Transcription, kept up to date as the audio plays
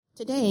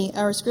Today,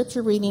 our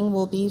scripture reading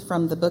will be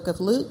from the book of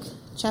Luke,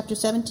 chapter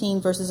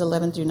 17, verses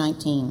 11 through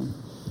 19.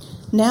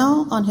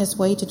 Now, on his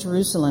way to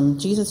Jerusalem,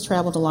 Jesus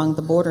traveled along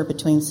the border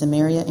between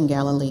Samaria and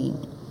Galilee.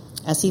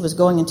 As he was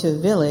going into a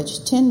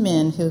village, 10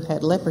 men who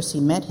had leprosy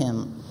met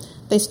him.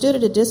 They stood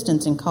at a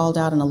distance and called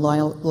out in a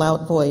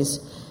loud voice,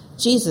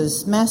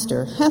 "Jesus,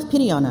 Master, have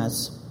pity on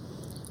us."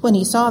 When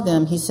he saw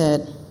them, he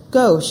said,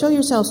 "Go, show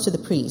yourselves to the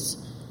priests."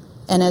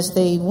 And as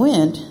they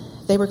went,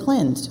 they were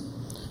cleansed.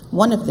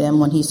 One of them,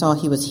 when he saw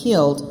he was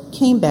healed,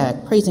 came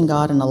back, praising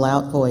God in a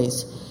loud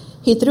voice.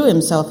 He threw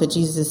himself at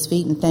Jesus'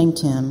 feet and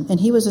thanked him,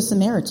 and he was a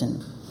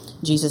Samaritan.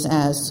 Jesus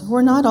asked,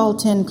 "Were not all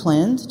 10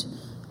 cleansed?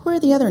 Where are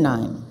the other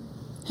 9?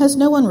 Has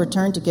no one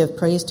returned to give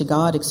praise to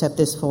God except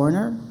this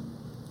foreigner?"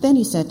 Then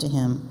he said to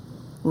him,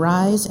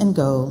 "Rise and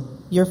go.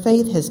 Your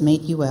faith has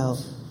made you well."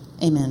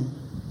 Amen.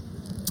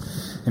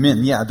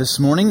 Amen. Yeah, this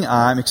morning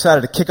I'm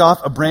excited to kick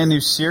off a brand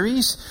new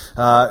series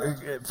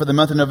for the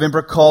month of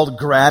November called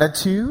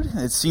Gratitude.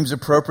 It seems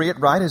appropriate,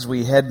 right, as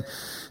we head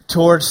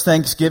towards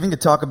Thanksgiving to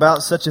talk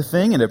about such a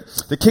thing. And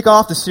to kick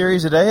off the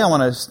series today, I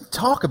want to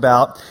talk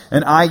about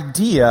an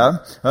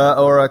idea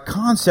or a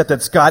concept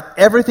that's got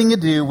everything to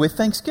do with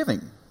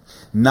Thanksgiving.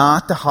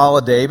 Not the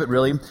holiday, but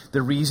really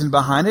the reason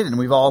behind it. And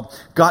we've all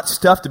got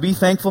stuff to be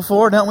thankful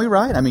for, don't we,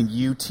 right? I mean,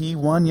 UT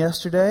won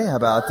yesterday. How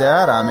about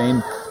that? I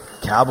mean,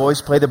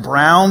 Cowboys play the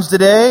Browns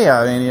today.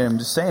 I mean, I'm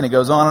just saying, it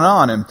goes on and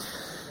on.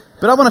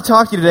 But I want to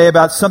talk to you today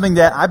about something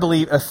that I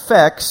believe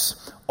affects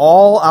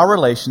all our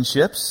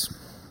relationships.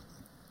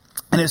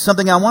 And it's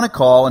something I want to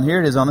call, and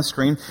here it is on the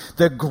screen,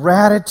 the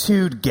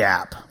gratitude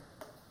gap.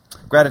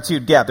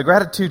 Gratitude gap. The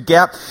gratitude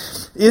gap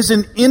is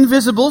an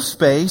invisible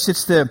space.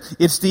 It's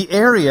the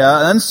area,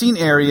 unseen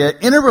area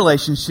in a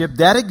relationship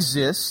that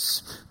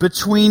exists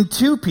between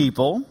two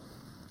people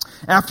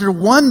after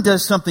one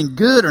does something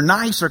good or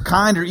nice or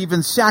kind or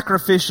even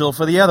sacrificial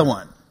for the other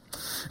one.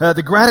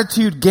 The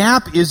gratitude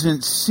gap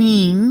isn't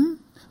seen,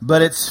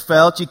 but it's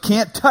felt. You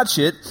can't touch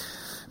it,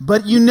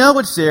 but you know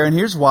it's there, and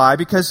here's why.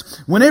 Because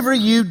whenever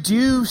you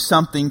do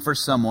something for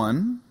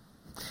someone,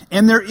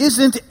 and there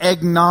isn't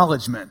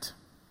acknowledgement,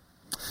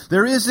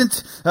 there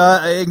isn't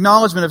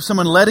acknowledgement of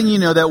someone letting you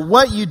know that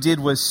what you did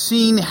was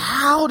seen,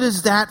 how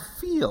does that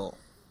feel?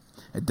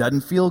 It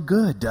doesn't feel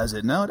good, does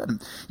it? No, it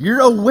doesn't. You're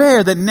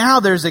aware that now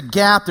there's a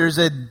gap, there's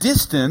a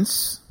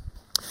distance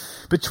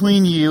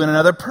between you and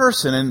another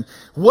person. And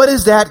what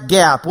is that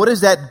gap? What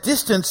does that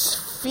distance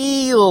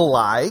feel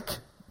like?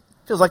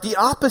 It feels like the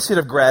opposite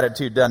of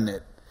gratitude, doesn't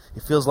it?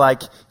 It feels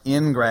like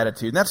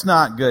ingratitude. And that's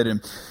not good.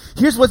 And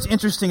here's what's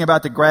interesting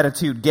about the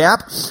gratitude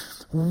gap.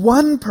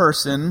 One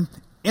person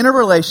in a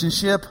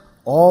relationship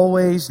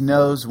always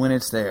knows when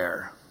it's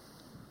there.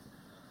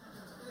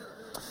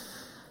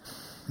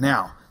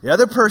 Now, the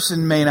other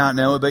person may not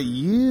know it, but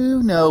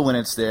you know when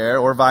it's there,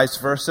 or vice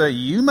versa.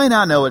 You may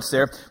not know it's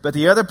there, but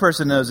the other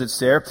person knows it's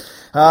there.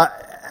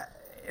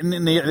 And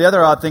then the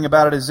other odd thing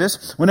about it is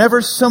this.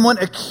 Whenever someone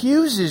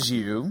accuses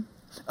you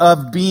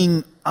of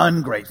being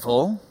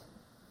ungrateful,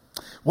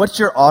 what's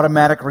your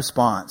automatic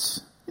response?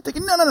 You're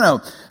thinking,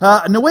 no,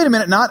 wait a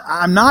minute,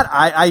 I'm not.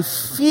 I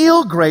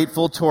feel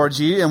grateful towards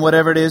you and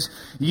whatever it is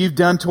you've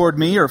done toward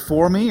me or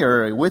for me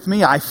or with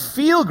me. I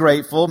feel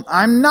grateful.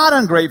 I'm not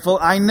ungrateful.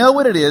 I know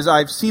what it is.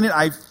 I've seen it.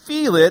 I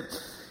feel it.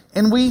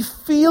 And we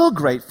feel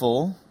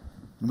grateful,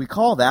 and we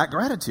call that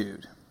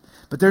gratitude.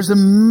 But there's a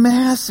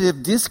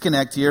massive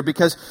disconnect here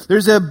because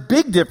there's a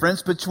big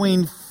difference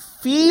between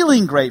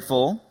feeling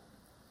grateful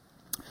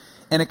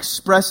and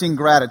expressing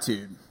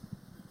gratitude.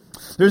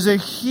 There's a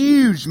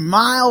huge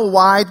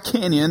mile-wide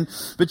canyon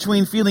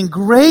between feeling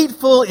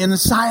grateful in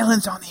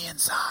silence on the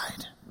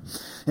inside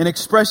and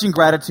expressing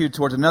gratitude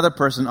towards another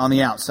person on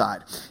the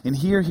outside. And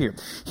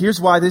here's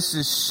why this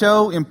is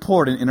so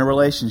important in a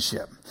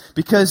relationship.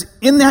 Because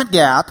in that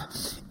gap,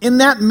 in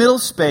that middle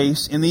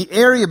space, in the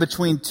area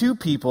between two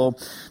people,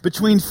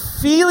 between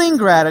feeling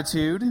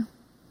gratitude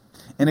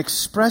and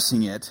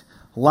expressing it,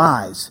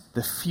 lies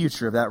the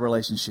future of that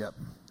relationship.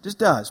 Just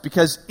does.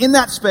 Because in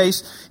that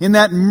space, in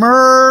that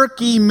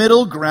murky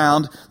middle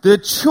ground, the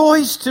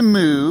choice to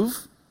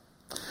move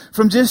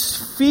from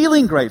just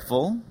feeling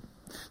grateful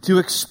to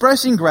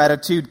expressing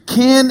gratitude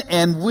can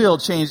and will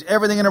change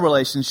everything in a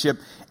relationship.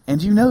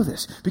 And you know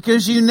this.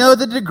 Because you know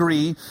the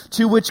degree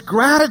to which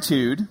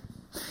gratitude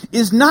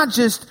is not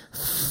just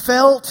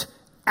felt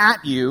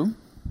at you,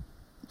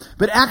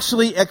 but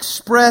actually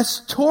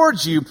expressed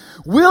towards you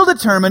will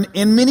determine,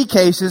 in many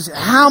cases,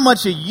 how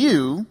much of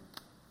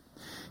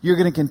you're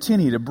going to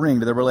continue to bring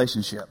to the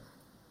relationship.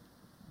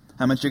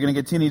 How much you're going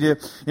to continue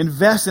to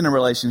invest in a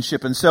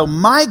relationship. And so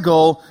my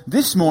goal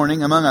this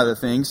morning, among other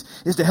things,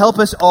 is to help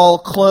us all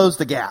close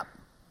the gap.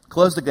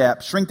 Close the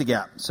gap, shrink the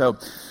gap. So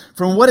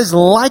from what is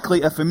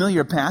likely a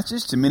familiar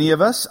passage to many of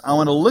us, I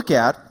want to look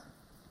at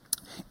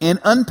and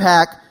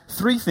unpack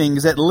 3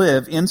 things that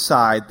live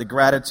inside the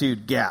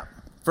gratitude gap.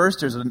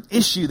 First, there's an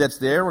issue that's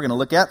there we're going to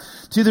look at.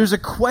 2, there's a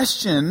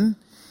question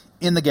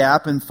in the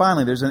gap. And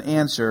finally, there's an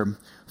answer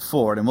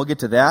for it. And we'll get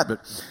to that.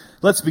 But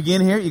Let's begin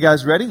here. You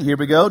guys ready? Here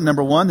we go.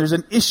 Number one, there's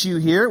an issue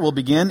here. We'll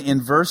begin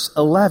in verse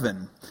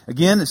 11.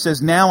 Again, it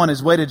says, now on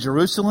his way to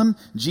Jerusalem,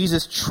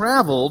 Jesus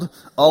traveled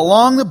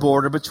along the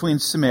border between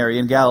Samaria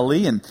and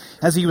Galilee. And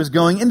as he was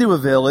going into a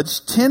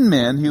village, 10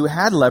 men who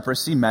had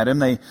leprosy met him.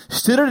 They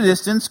stood at a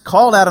distance,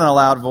 called out in a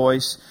loud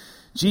voice,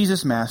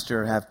 Jesus,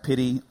 Master, have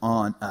pity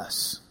on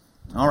us.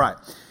 All right.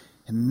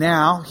 And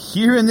now,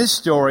 here in this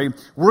story,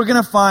 we're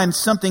going to find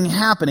something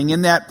happening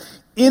in that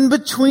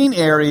in-between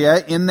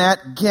area, in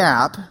that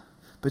gap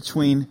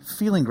between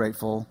feeling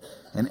grateful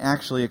and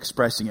actually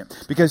expressing it.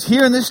 Because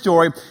here in this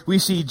story, we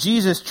see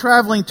Jesus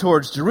traveling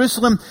towards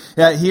Jerusalem.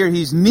 Here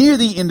he's near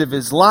the end of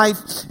his life,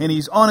 and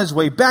he's on his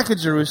way back to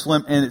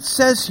Jerusalem. And it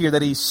says here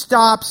that he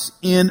stops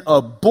in a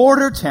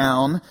border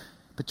town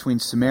between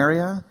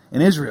Samaria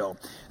and Israel.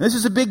 And this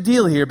is a big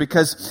deal here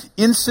because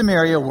in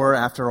Samaria were,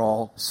 after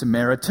all,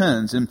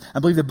 Samaritans. And I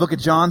believe the book of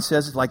John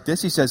says it like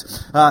this. He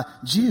says,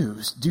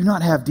 Jews do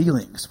not have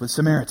dealings with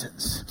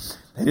Samaritans.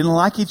 They didn't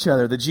like each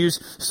other. The Jews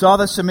saw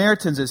the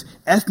Samaritans as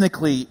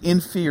ethnically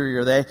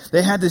inferior.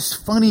 They had this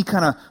funny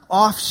kind of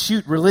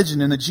offshoot religion,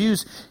 and the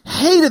Jews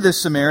hated the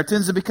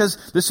Samaritans, and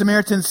because the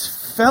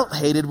Samaritans felt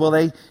hated, well,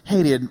 they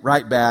hated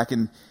right back.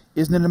 And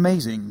isn't it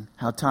amazing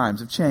how times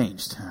have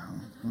changed?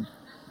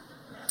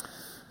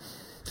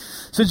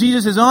 So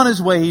Jesus is on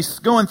his way. He's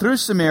going through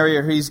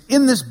Samaria. He's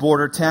in this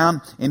border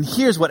town, and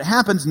here's what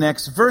happens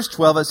next. Verse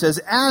 12, it says,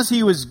 as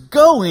he was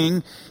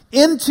going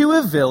into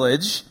a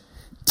village,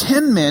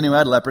 10 men who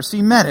had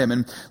leprosy met him.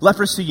 And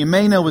leprosy, you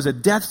may know, was a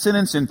death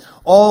sentence in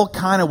all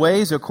kind of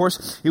ways. Of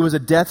course, it was a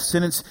death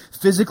sentence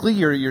physically.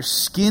 Your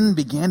skin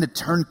began to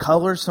turn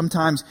color,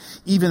 sometimes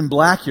even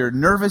black. Your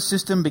nervous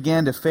system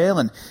began to fail.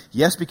 And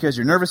yes, because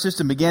your nervous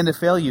system began to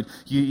fail,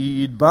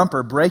 you'd bump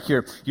or break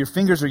your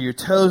fingers or your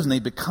toes, and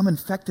they'd become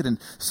infected and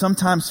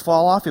sometimes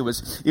fall off. It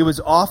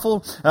was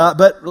awful.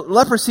 But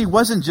leprosy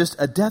wasn't just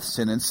a death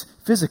sentence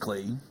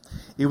physically.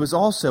 It was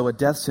also a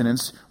death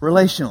sentence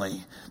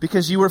relationally,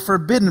 because you were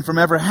forbidden from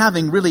ever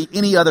having really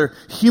any other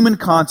human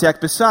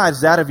contact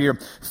besides that of your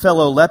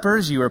fellow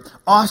lepers. You were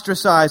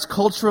ostracized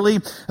culturally.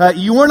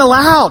 You weren't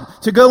allowed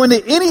to go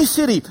into any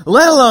city,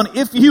 let alone,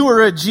 if you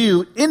were a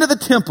Jew, into the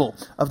temple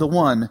of the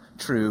one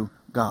true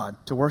God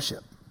to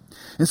worship.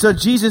 And so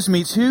Jesus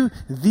meets who?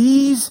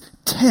 These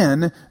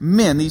 10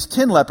 men, these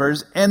 10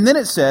 lepers, and then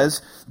it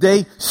says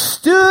they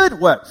stood,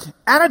 what?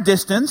 At a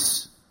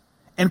distance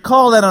and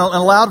called out in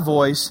a loud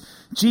voice,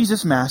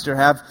 Jesus, Master,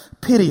 have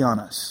pity on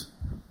us.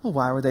 Well,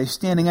 why were they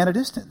standing at a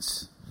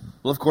distance?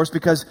 Well, of course,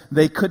 because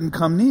they couldn't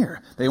come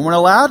near. They weren't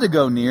allowed to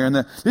go near.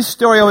 And this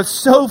story is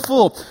so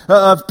full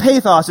of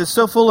pathos. It's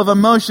so full of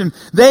emotion.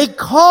 They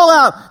call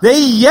out,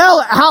 they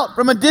yell out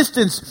from a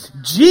distance,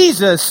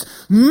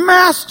 Jesus,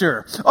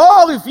 Master,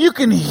 oh, if you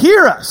can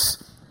hear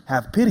us,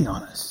 have pity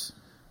on us.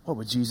 What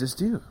would Jesus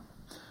do?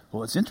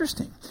 Well, it's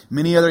interesting.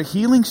 Many other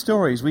healing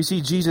stories, we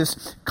see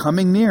Jesus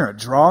coming near,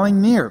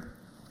 drawing near,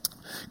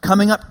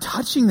 coming up,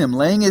 touching them,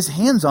 laying his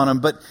hands on them,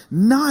 but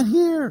not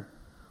here.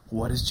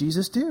 What does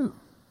Jesus do?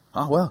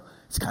 Oh, well,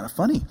 it's kind of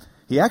funny.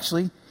 He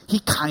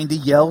kind of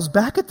yells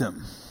back at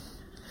them.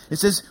 It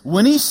says,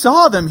 when he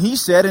saw them, he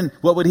said, and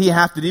what would he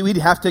have to do? He'd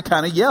have to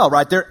kind of yell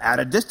right there at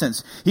a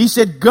distance. He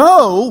said,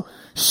 go,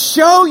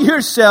 show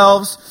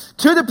yourselves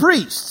to the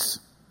priests.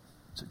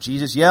 So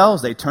Jesus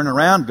yells, they turn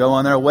around, go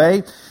on their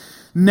way.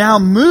 Now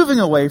moving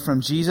away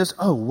from Jesus,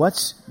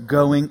 what's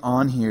going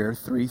on here?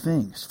 3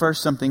 things.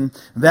 First, something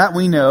that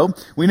we know.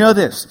 We know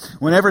this.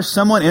 Whenever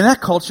someone in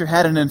that culture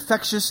had an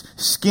infectious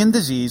skin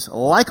disease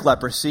like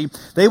leprosy,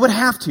 they would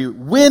have to,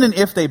 when and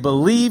if they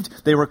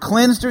believed they were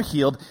cleansed or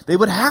healed, they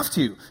would have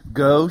to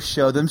go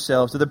show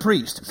themselves to the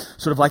priest.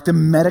 Sort of like the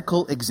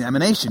medical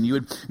examination. You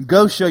would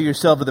go show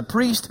yourself to the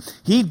priest.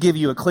 He'd give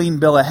you a clean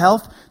bill of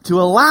health to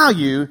allow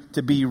you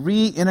to be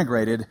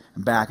reintegrated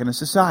back into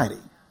society.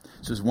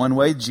 So it's one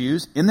way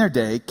Jews in their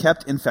day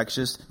kept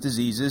infectious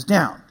diseases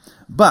down.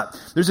 But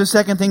there's a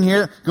second thing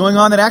here going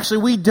on that actually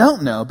we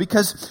don't know,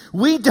 because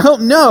we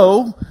don't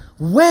know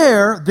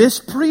where this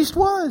priest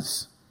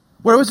was.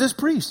 Where was this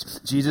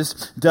priest?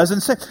 Jesus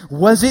doesn't say.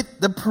 Was it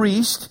the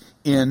priest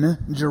in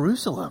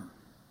Jerusalem?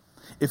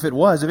 If it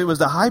was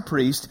the high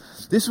priest,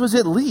 this was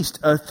at least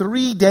a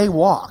 3-day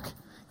walk.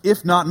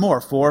 If not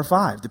more, 4 or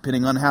 5,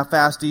 depending on how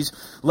fast these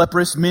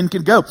leprous men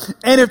could go.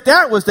 And if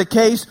that was the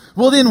case,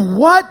 well then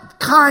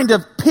what kind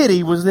of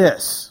pity was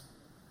this?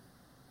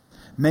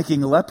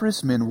 Making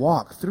leprous men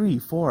walk 3,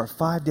 4,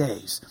 5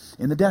 days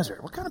in the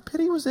desert. What kind of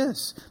pity was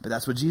this? But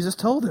that's what Jesus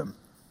told them.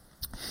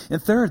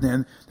 And third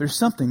then, there's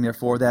something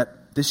therefore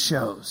that this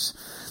shows.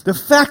 The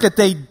fact that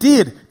they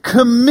did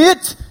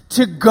commit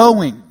to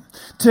going,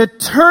 to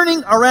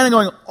turning around and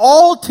going,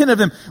 all 10 of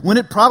them, when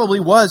it probably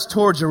was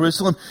toward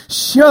Jerusalem,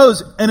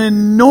 shows an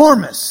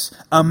enormous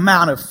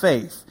amount of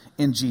faith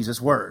in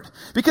Jesus' word.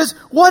 Because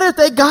what if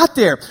they got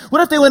there?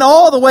 What if they went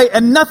all the way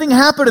and nothing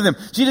happened to them?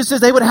 Jesus says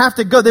they would have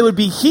to go. They would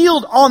be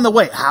healed on the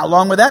way. How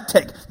long would that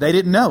take? They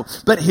didn't know.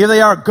 But here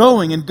they are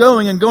going and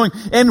going and going.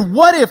 And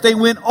what if they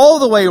went all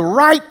the way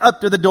right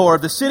up to the door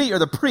of the city or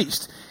the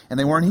priest and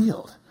they weren't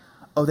healed?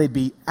 Oh, they'd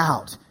be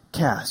out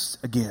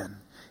cast again,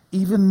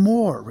 even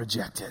more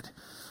rejected.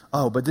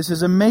 Oh, but this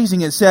is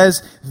amazing. It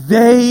says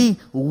they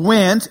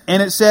went,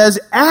 and it says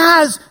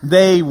as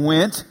they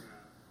went,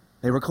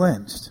 they were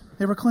cleansed.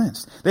 They were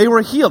cleansed. They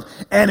were healed.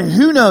 And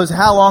who knows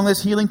how long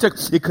this healing took.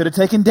 It could have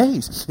taken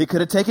days. It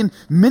could have taken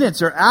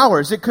minutes or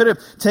hours. It could have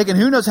taken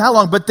who knows how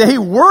long. But they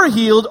were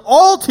healed,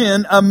 all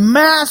 10, a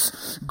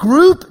mass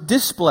group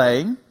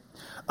display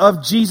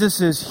of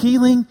Jesus'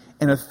 healing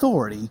and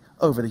authority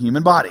over the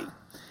human body.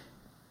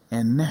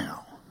 And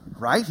now,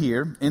 right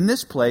here in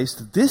this place,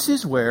 this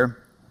is where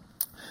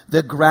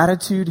the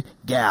gratitude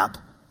gap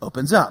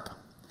opens up.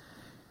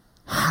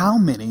 How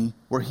many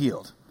were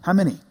healed? How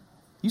many?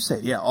 You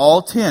say, yeah,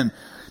 all 10.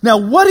 Now,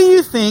 what do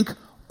you think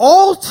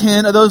all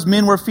 10 of those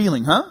men were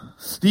feeling, huh?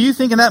 Do you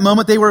think in that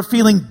moment they were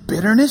feeling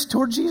bitterness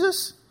toward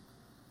Jesus?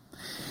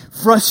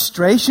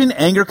 Frustration,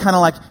 anger, kind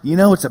of like,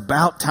 it's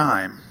about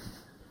time.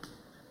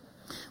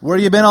 Where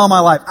have you been all my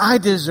life? I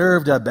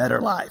deserved a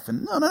better life.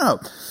 And no.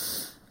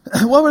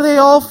 What were they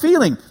all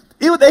feeling?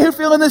 They were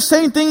feeling the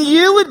same thing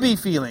you would be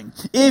feeling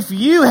if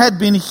you had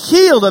been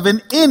healed of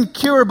an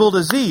incurable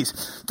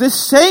disease. The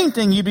same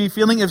thing you'd be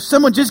feeling if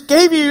someone just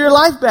gave you your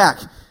life back.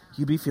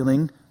 You'd be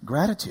feeling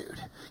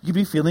gratitude. You'd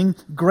be feeling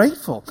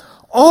grateful.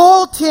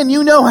 All 10,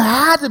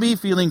 had to be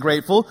feeling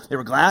grateful. They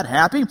were glad,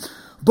 happy.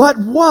 But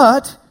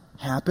what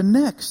happened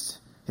next?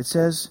 It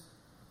says,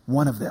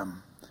 one of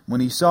them, when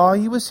he saw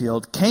he was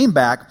healed, came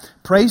back,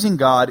 praising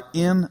God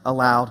in a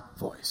loud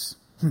voice.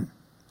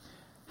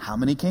 How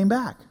many came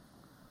back?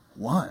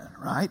 One,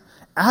 right?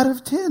 Out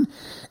of 10.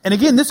 And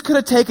again, this could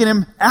have taken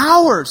him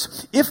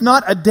hours, if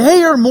not a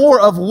day or more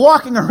of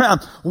walking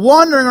around,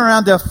 wandering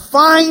around to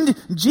find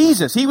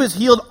Jesus. He was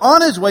healed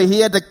on his way.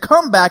 He had to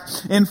come back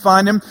and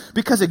find him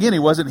because, again, he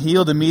wasn't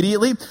healed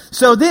immediately.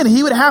 So then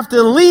he would have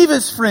to leave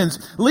his friends,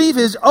 leave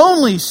his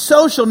only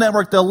social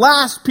network, the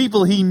last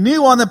people he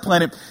knew on the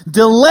planet,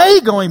 delay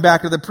going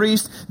back to the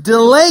priest,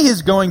 delay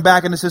his going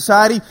back into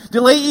society,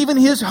 delay even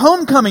his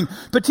homecoming,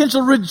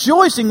 potential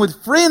rejoicing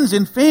with friends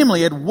and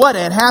family at what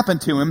had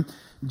happened to him,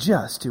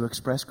 just to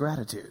express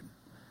gratitude.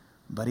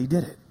 But he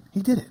did it.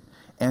 He did it.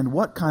 And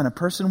what kind of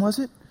person was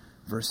it?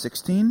 Verse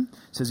 16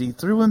 says he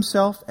threw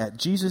himself at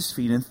Jesus'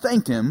 feet and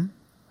thanked him,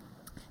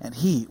 and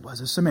he was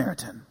a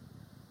Samaritan.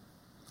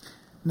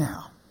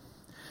 Now,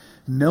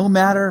 no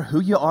matter who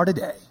you are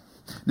today,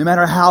 no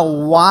matter how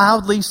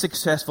wildly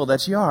successful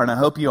that you are, and I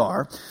hope you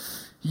are,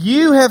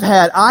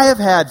 I have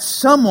had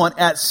someone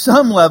at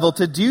some level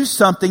to do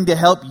something to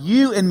help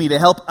you and me, to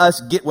help us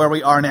get where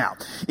we are now.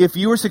 If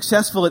you are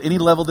successful at any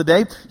level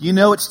today,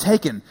 it's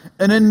taken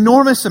an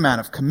enormous amount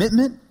of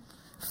commitment,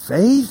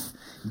 faith,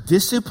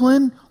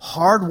 discipline,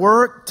 hard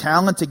work,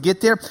 talent to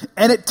get there.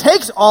 And it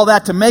takes all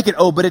that to make it.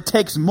 Oh, but it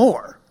takes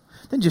more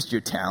than just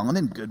your talent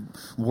and good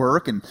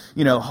work and,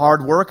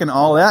 hard work and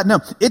all that. No,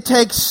 it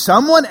takes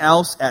someone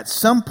else at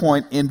some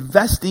point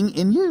investing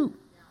in you,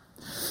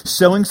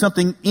 sowing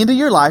something into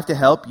your life to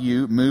help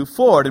you move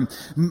forward.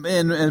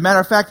 And as a matter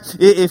of fact,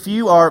 if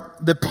you are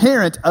the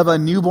parent of a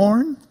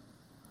newborn,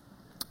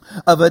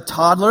 of a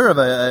toddler, of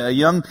a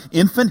young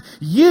infant,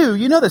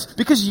 you know this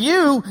because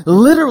you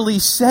literally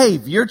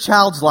save your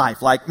child's life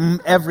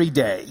every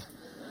day.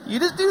 You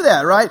just do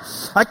that, right?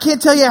 I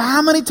can't tell you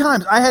how many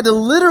times I had to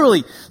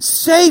literally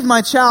save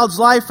my child's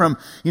life from,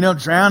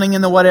 drowning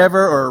in the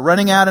whatever, or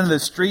running out into the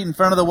street in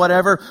front of the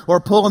whatever, or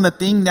pulling the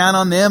thing down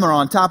on them, or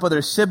on top of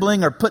their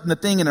sibling, or putting the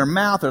thing in their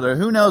mouth, or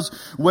who knows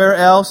where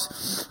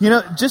else.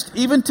 Just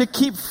even to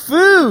keep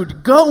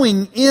food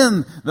going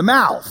in the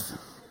mouth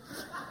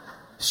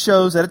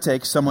shows that it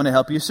takes someone to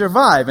help you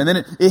survive. And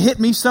then it hit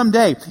me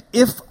someday.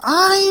 If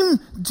I'm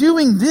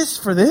doing this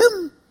for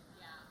them,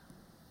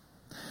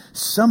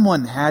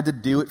 someone had to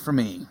do it for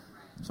me.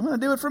 Someone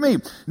had to do it for me.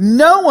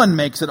 No one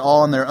makes it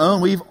all on their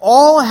own. We've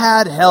all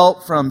had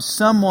help from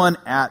someone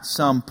at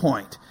some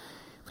point.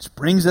 Which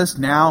brings us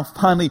now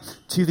finally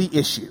to the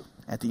issue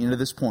at the end of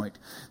this point.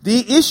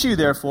 The issue,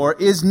 therefore,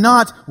 is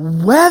not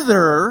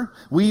whether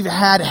we've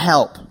had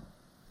help,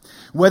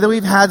 whether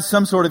we've had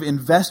some sort of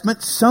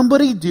investment,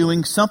 somebody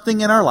doing something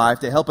in our life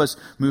to help us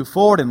move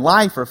forward in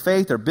life or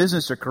faith or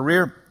business or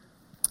career.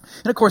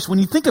 And of course, when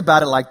you think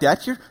about it like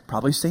that, you're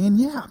probably saying,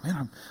 yeah,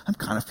 man, I'm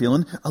kind of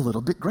feeling a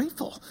little bit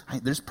grateful.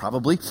 Right? There's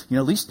probably,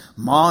 at least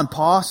Ma and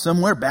Pa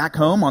somewhere back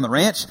home on the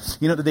ranch,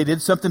 that they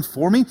did something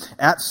for me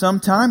at some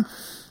time.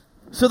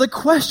 So the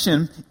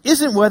question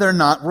isn't whether or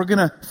not we're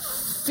going to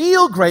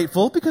feel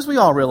grateful, because we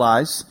all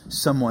realize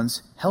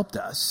someone's helped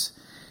us.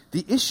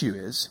 The issue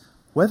is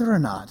whether or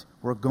not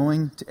we're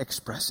going to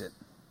express it.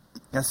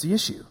 That's the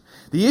issue.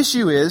 The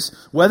issue is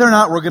whether or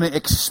not we're going to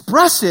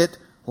express it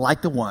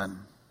like the one,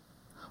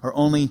 or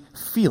only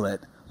feel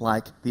it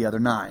like the other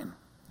nine.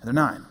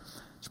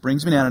 Which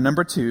brings me now to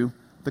number 2,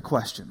 the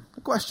question.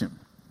 The question.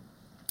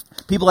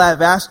 People have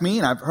asked me,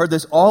 and I've heard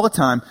this all the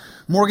time,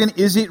 Morgan,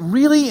 is it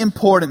really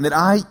important that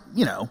I,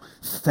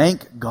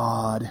 thank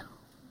God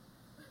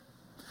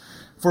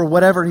for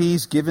whatever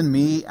he's given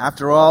me.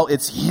 After all,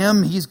 it's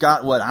him. He's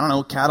got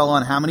cattle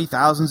on how many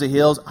thousands of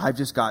hills. I've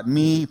just got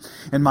me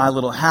and my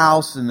little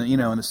house in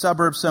the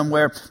suburbs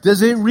somewhere.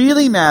 Does it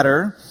really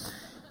matter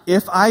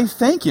if I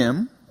thank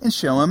him and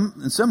show him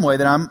in some way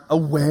that I'm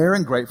aware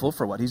and grateful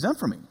for what he's done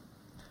for me?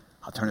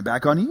 I'll turn it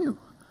back on you.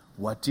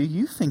 What do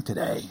you think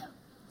today,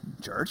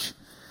 church?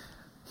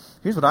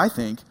 Here's what I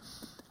think.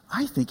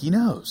 I think he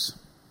knows.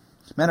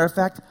 Matter of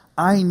fact,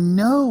 I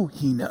know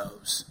he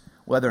knows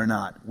whether or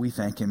not we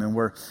thank him and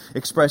we're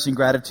expressing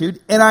gratitude.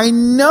 And I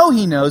know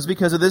he knows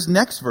because of this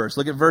next verse.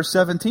 Look at verse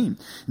 17.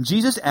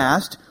 Jesus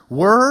asked,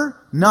 were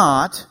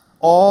not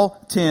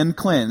all 10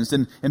 cleansed?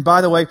 And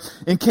by the way,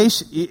 in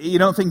case you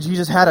don't think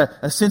Jesus had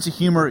a sense of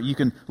humor, you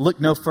can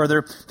look no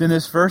further than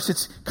this verse.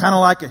 It's kind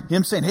of like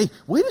him saying, hey,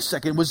 wait a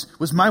second,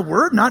 was my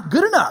word not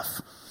good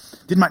enough?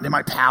 Did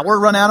my power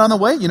run out on the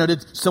way?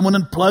 Did someone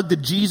unplug the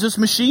Jesus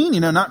machine?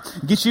 Not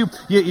get you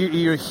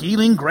your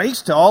healing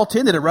grace to all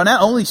 10? Did it run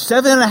out? Only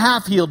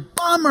 7.5 healed.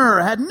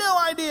 Bummer. Had no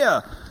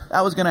idea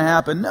that was going to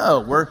happen.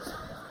 No,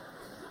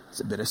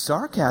 it's a bit of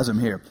sarcasm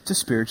here. It's a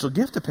spiritual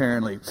gift,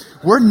 apparently.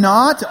 We're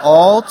not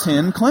all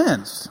 10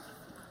 cleansed.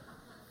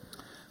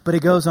 But he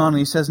goes on and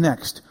he says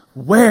next,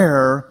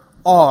 where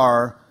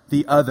are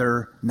the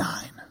other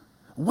 9?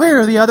 Where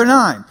are the other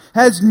 9?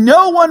 Has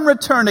no one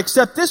returned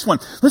except this one?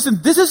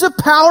 Listen, this is a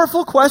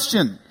powerful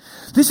question.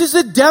 This is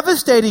a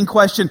devastating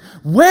question.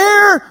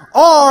 Where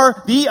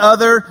are the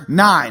other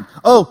 9?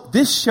 Oh,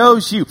 this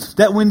shows you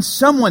that when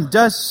someone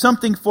does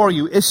something for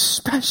you,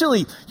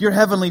 especially your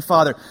Heavenly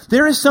Father,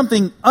 there is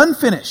something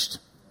unfinished.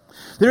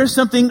 There is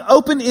something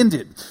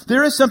open-ended.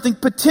 There is something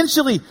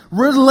potentially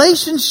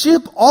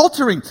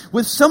relationship-altering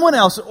with someone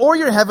else or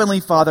your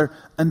Heavenly Father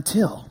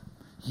until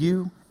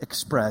you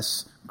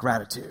express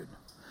gratitude.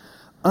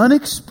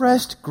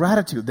 Unexpressed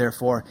gratitude,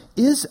 therefore,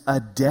 is a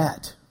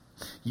debt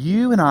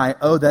you and I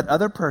owe that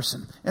other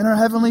person and our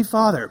Heavenly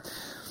Father,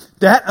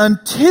 that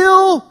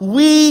until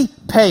we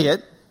pay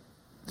it,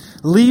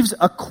 leaves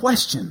a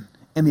question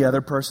in the other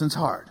person's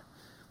heart,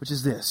 which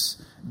is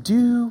this: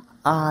 do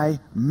I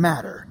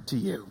matter to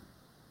you?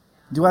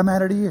 Do I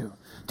matter to you?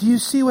 Do you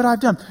see what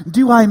I've done?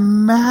 Do I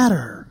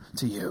matter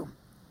to you?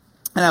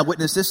 And I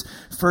witnessed this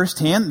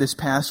firsthand this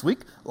past week,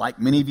 like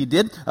many of you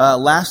did.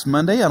 Last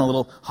Monday, on a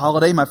little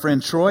holiday, my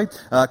friend Troy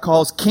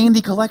calls Candy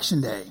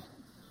Collection Day.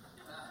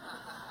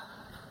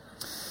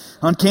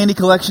 On Candy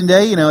Collection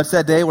Day, it's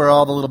that day where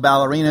all the little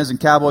ballerinas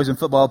and cowboys and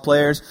football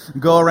players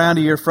go around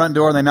to your front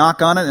door and they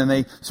knock on it and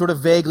they sort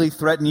of vaguely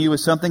threaten you with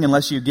something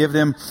unless you give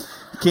them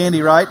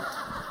candy, right?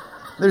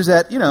 There's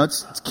that,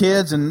 it's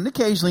kids and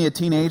occasionally a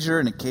teenager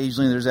and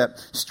occasionally there's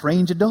that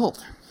strange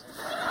adult.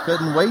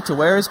 Couldn't wait to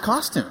wear his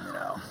costume.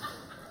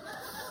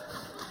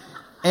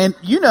 And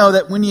you know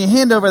that when you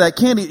hand over that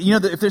candy,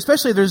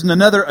 especially if there's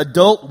another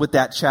adult with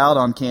that child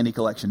on Candy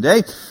Collection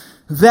Day,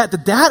 that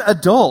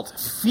adult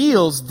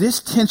feels this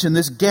tension,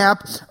 this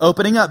gap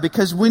opening up.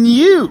 Because when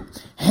you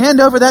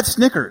hand over that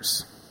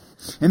Snickers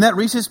and that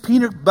Reese's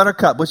Peanut Butter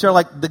Cup, which are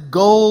like the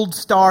gold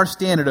star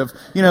standard of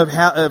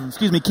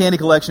candy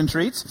collection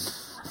treats.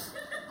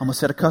 Almost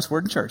said a cuss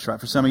word in church, right,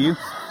 for some of you.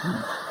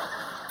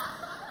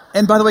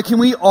 And by the way, can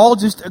we all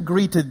just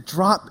agree to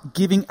drop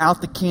giving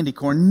out the candy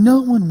corn? No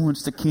one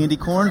wants the candy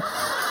corn.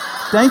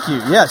 Thank you.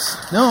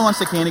 Yes, no one wants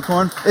the candy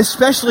corn,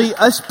 especially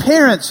us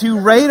parents who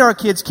rate our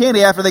kids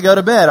candy after they go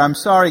to bed. I'm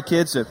sorry,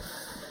 kids.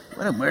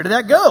 Where did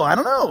that go? I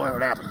don't know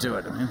what happened to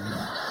it.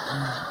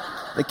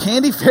 The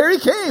candy fairy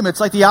came. It's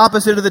like the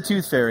opposite of the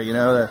tooth fairy.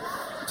 The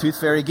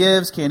tooth fairy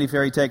gives, candy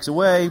fairy takes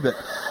away.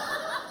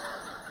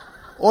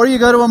 Or you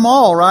go to a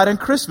mall, right, on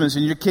Christmas,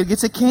 and your kid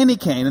gets a candy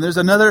cane, and there's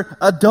another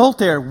adult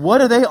there. What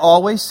do they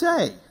always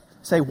say?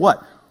 Say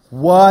what?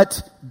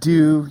 What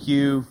do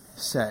you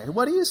say?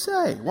 What do you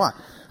say? Why?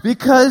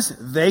 Because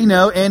they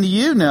know, and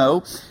you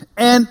know,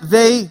 and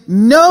they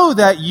know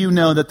that you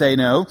know that they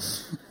know,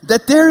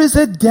 that there is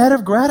a debt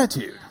of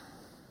gratitude.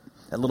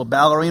 That little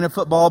ballerina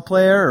football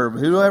player or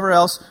whoever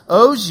else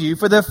owes you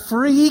for the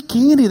free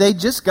candy they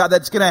just got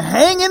that's going to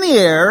hang in the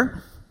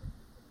air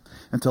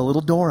until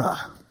little Dora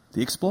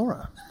the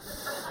Explorer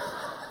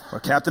or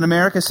Captain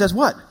America says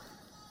what?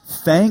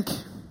 Thank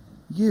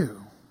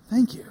you.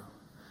 Thank you.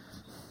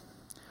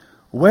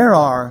 Where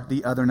are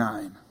the other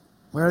 9?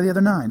 Where are the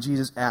other 9?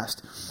 Jesus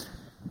asked.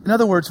 In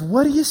other words,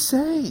 what do you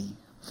say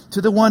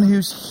to the one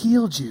who's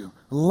healed you,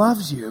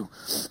 loves you,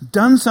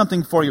 done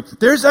something for you?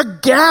 There's a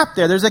gap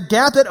there. There's a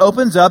gap that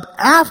opens up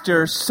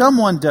after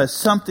someone does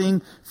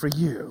something for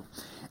you.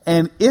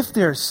 And if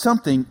there's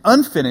something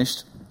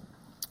unfinished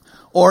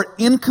or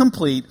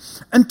incomplete,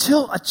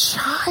 until a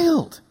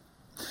child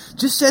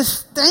just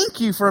says thank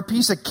you for a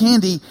piece of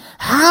candy,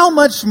 how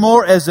much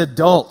more as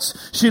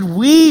adults should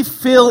we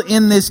fill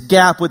in this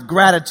gap with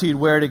gratitude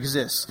where it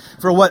exists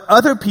for what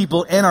other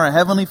people and our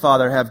Heavenly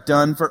Father have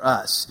done for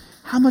us?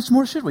 How much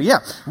more should we? Yeah,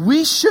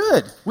 we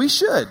should. We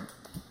should.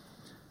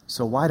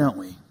 So why don't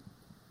we?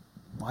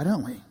 Why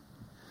don't we?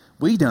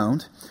 We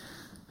don't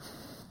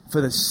for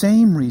the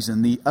same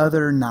reason the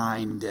other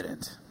 9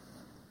 didn't.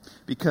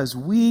 Because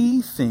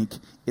we think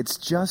it's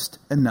just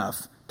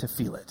enough to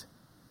feel it.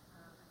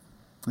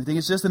 I think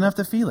it's just enough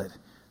to feel it.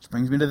 Which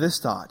brings me to this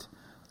thought.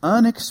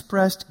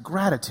 Unexpressed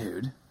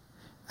gratitude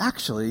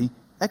actually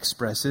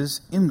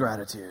expresses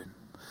ingratitude.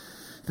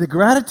 The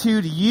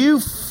gratitude you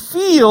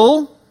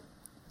feel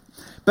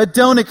but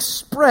don't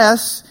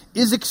express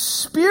is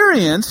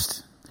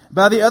experienced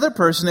by the other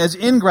person as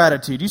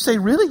ingratitude. You say,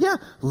 really? Yeah,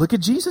 look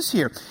at Jesus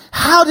here.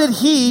 How did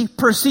he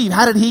perceive,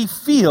 how did he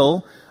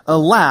feel a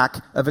lack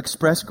of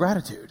expressed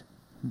gratitude?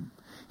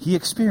 He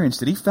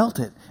experienced it. He felt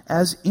it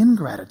as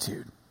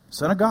ingratitude.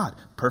 Son of God,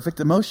 perfect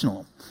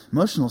emotional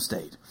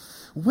state.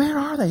 Where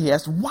are they, he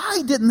asked.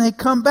 Why didn't they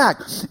come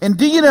back? And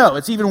do you know,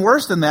 it's even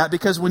worse than that,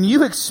 because when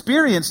you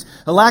experience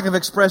a lack of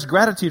expressed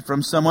gratitude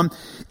from someone,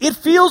 it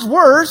feels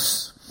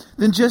worse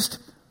than just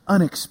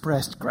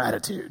unexpressed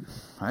gratitude.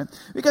 Right?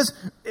 Because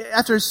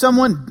after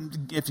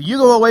someone, if you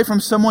go away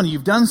from someone,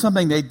 you've done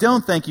something, they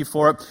don't thank you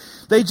for it,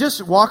 they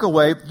just walk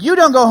away. You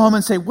don't go home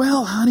and say,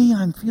 well, honey,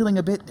 I'm feeling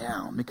a bit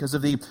down because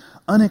of the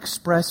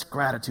unexpressed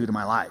gratitude in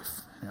my life.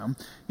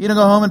 You don't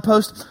go home and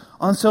post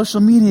on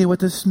social media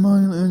with a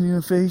smile on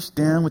your face,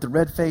 down with a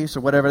red face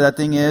or whatever that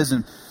thing is,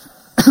 and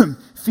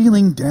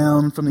feeling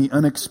down from the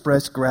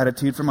unexpressed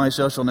gratitude from my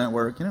social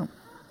network. No.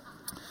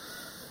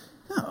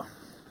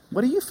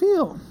 What do you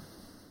feel?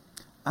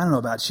 I don't know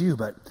about you,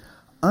 but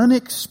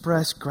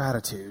unexpressed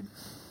gratitude,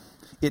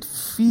 it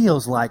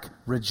feels like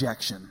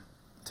rejection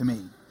to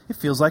me. It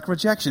feels like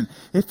rejection.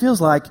 It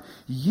feels like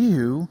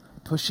you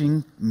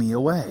pushing me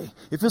away.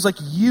 It feels like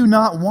you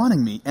not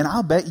wanting me. And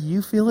I'll bet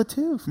you feel it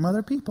too from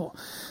other people.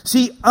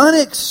 See,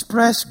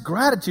 unexpressed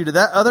gratitude to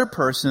that other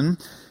person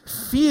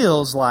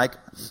feels like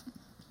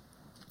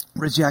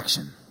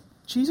rejection.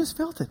 Jesus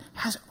felt it.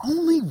 Has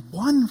only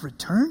one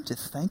returned to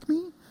thank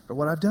me for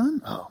what I've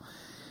done? Oh,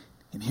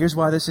 and here's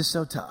why this is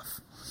so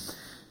tough.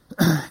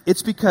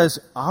 It's because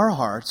our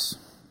hearts,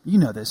 you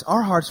know this,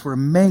 our hearts were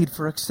made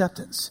for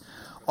acceptance.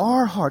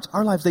 Our hearts,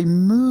 our lives, they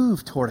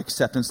move toward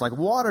acceptance like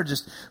water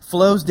just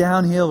flows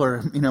downhill,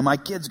 or, my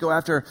kids go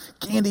after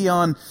candy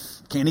on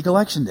candy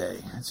collection day.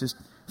 It's just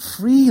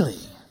freely,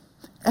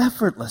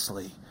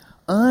 effortlessly,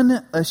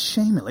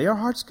 unashamedly. Our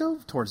hearts go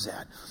towards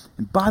that.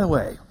 And by the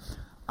way,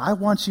 I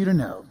want you to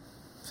know,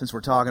 since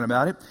we're talking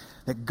about it,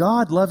 that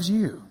God loves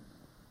you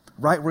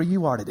right where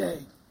you are today.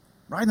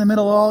 Right in the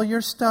middle of all your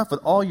stuff,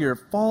 with all your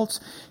faults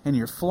and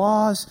your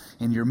flaws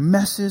and your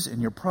messes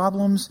and your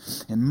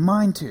problems, and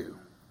mine too.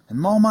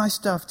 And all my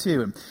stuff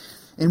too.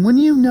 And when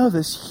you know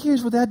this,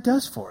 here's what that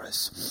does for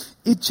us.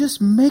 It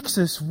just makes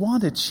us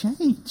want to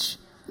change.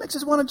 Makes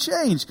us want to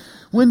change.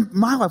 When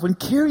my wife, when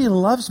Carrie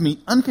loves me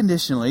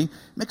unconditionally,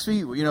 makes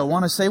me,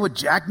 want to say what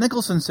Jack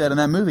Nicholson said in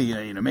that movie,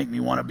 make me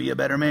want to be a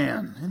better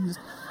man. And just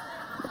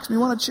makes me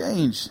want to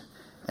change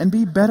and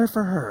be better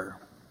for her.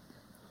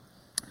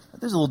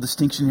 There's a little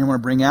distinction here I want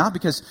to bring out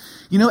because,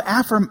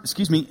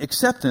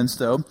 acceptance,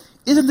 though,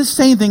 isn't the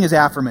same thing as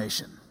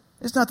affirmation.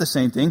 It's not the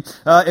same thing.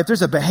 If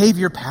there's a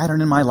behavior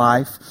pattern in my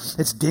life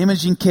that's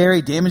damaging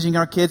Carrie, damaging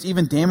our kids,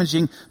 even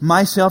damaging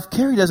myself,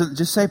 Carrie doesn't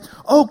just say,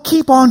 oh,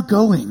 keep on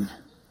going.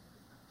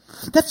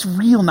 That's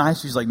real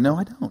nice. She's like, no,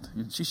 I don't.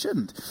 She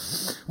shouldn't.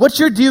 What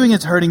you're doing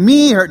is hurting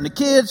me, hurting the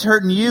kids,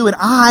 hurting you, and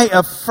I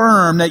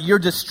affirm that your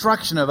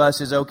destruction of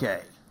us is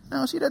okay.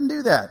 No, she doesn't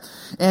do that.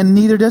 And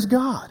neither does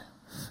God.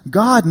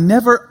 God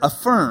never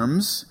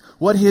affirms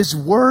what His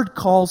Word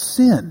calls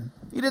sin.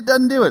 He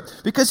doesn't do it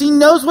because He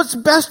knows what's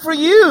best for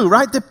you,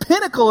 right? The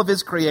pinnacle of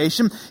His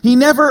creation. He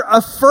never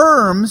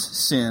affirms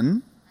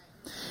sin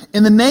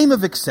in the name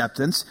of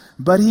acceptance,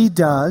 but He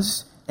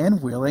does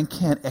and will and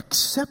can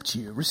accept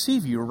you,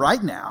 receive you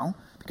right now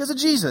because of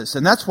Jesus.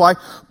 And that's why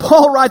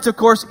Paul writes, of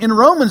course, in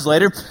Romans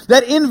later,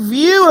 that in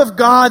view of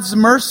God's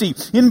mercy,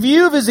 in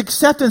view of His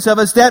acceptance of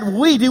us, that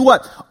we do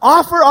what?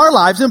 Offer our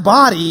lives and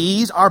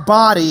our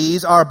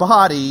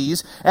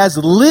bodies as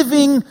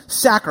living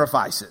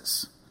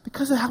sacrifices.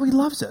 Because of how He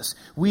loves us.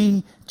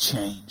 We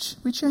change.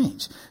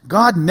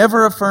 God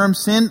never affirms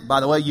sin.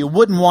 By the way, you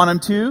wouldn't want Him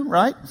to,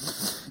 right?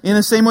 In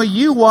the same way,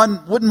 you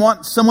wouldn't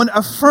want someone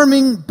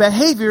affirming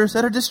behaviors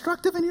that are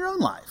destructive in your own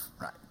life.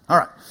 Right. All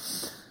right.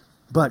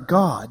 But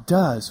God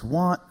does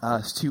want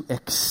us to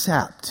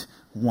accept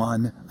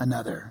one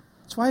another.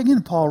 That's why,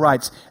 again, Paul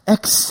writes,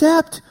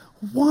 accept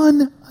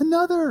one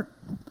another.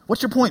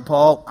 What's your point,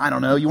 Paul? I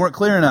don't know. You weren't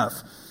clear enough.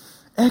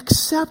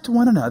 Accept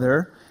one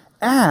another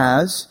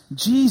as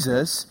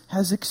Jesus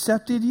has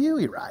accepted you,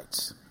 he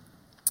writes.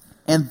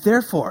 And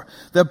therefore,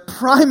 the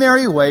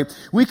primary way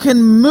we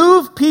can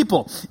move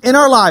people in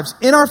our lives,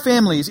 in our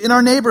families, in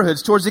our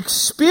neighborhoods towards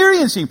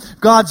experiencing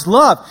God's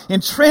love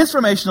and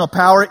transformational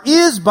power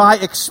is by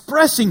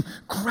expressing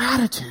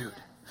gratitude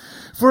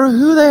for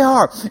who they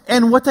are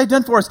and what they've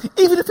done for us,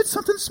 even if it's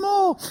something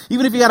small.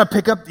 Even if you got to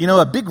pick up,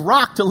 a big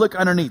rock to look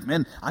underneath.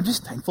 Man, I'm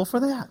just thankful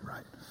for that,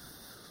 right?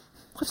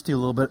 Let's do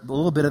a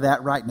little bit of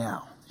that right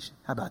now.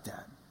 How about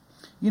that?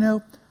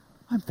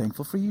 I'm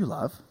thankful for you,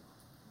 love.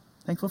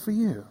 Thankful for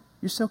you.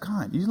 You're so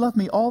kind. You love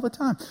me all the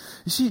time.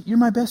 You see, you're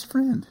my best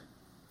friend.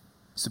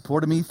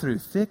 Supported me through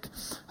thick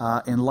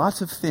and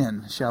lots of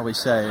thin, shall we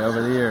say,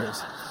 over the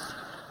years.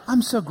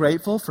 I'm so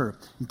grateful for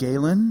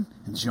Galen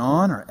and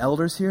John, our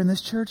elders here in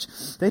this church.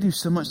 They do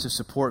so much to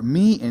support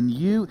me and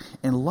you,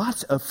 and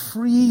lots of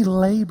free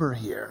labor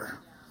here.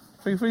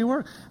 Free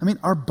work. I mean,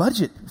 our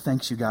budget,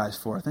 thanks you guys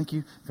for. Thank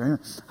you very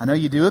much. I know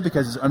you do it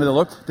because it's under the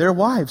Lord. Their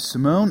wives,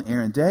 Simone,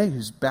 Aaron Day,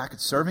 who's back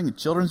at serving in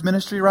children's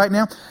ministry right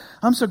now.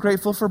 I'm so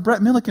grateful for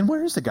Brett Milliken.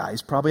 Where is the guy?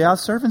 He's probably out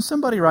serving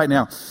somebody right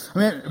now. I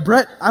mean,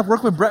 Brett, I've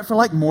worked with Brett for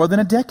like more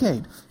than a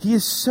decade. He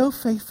is so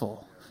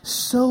faithful,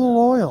 so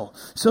loyal,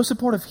 so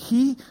supportive.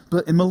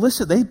 And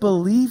Melissa, they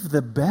believe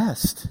the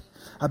best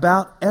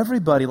about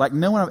everybody like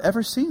no one I've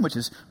ever seen, which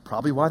is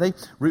probably why they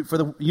root for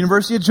the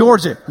University of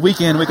Georgia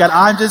weekend.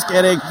 I'm just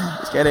kidding.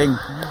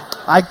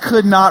 I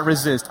could not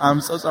resist. I'm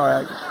so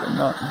sorry. I could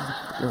not.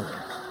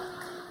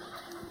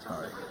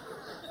 Sorry.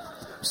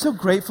 I'm so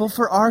grateful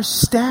for our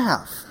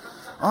staff.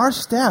 Our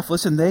staff,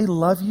 listen, they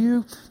love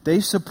you,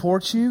 they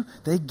support you,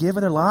 they give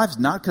of their lives,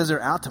 not because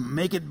they're out to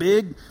make it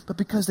big, but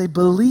because they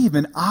believe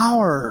in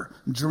our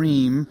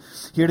dream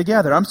here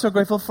together. I'm so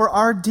grateful for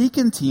our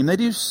deacon team. They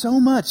do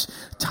so much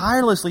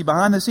tirelessly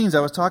behind the scenes.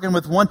 I was talking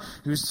with one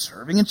who's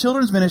serving in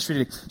children's ministry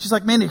today. She's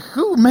like, man,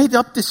 who made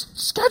up this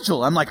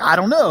schedule? I'm like, I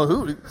don't know.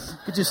 Who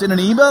could you send an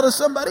email to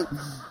somebody?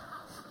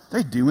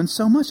 They're doing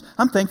so much.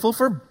 I'm thankful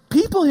for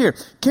people here.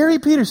 Carrie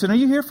Peterson, are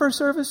you here for a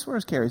service?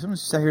 Where's Carrie?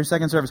 Someone's here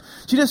second service.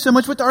 She does so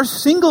much with our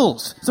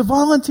singles. It's a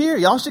volunteer.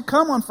 Y'all should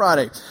come on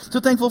Friday. So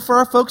thankful for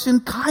our folks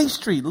in Kai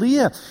Street,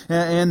 Leah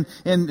and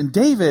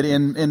David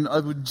and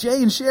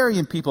Jay and Sherry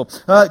and people.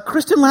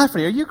 Kristen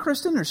Lafferty, are you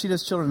Kristen? Or she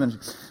does children's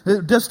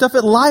ministry? Does stuff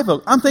at Live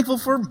Oak. I'm thankful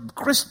for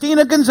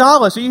Christina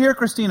Gonzalez. Are you here,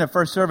 Christina,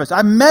 first service?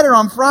 I met her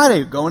on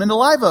Friday going into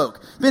Live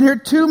Oak. Been here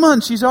 2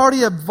 months. She's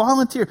already a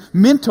volunteer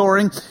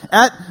mentoring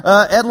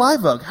at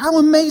Live Oak. How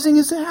amazing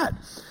is that?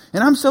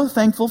 And I'm so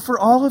thankful for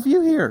all of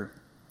you here.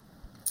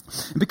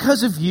 And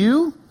because of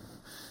you,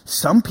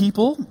 some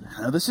people,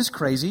 I know this is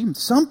crazy,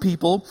 some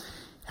people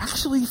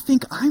actually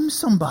think I'm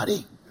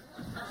somebody.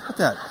 Look at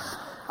that.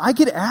 I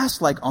get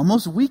asked like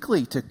almost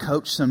weekly to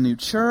coach some new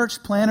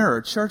church planner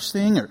or church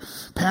thing or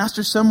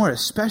pastor somewhere,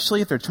 especially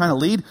if they're trying to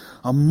lead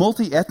a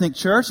multi-ethnic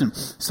church and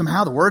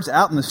somehow the word's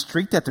out in the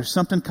street that there's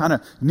something kind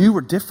of new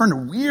or different or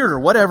weird or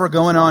whatever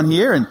going on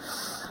here. And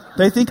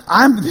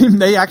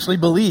they actually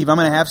believe I'm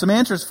going to have some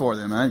answers for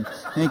them. I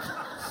think,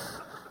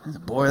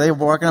 boy, they were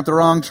barking up the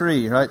wrong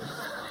tree, right?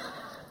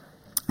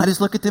 I just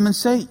look at them and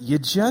say, you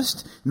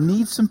just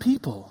need some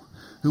people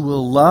who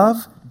will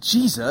love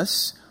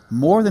Jesus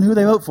more than who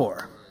they vote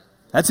for.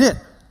 That's it.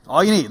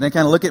 All you need. And they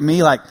kind of look at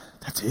me like,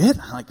 that's it?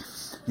 Like,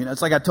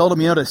 it's like I told them,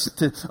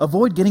 to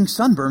avoid getting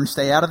sunburned,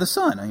 stay out of the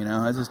sun.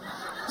 It just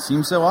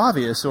seems so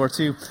obvious. Or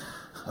to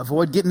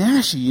avoid getting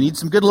ashy, you need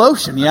some good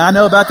lotion. Yeah, I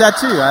know about that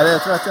too.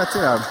 That's that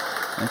too.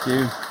 Thank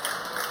you.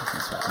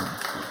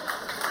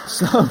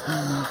 So,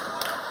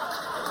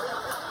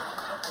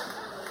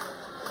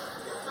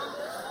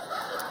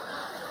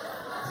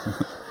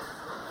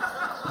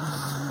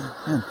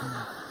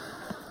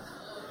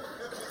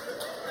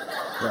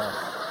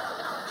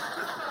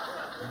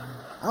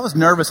 I was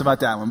nervous about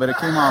that one, but it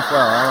came off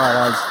well.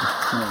 All right,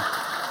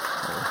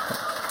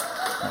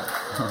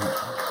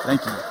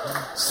 thank you.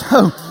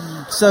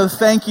 So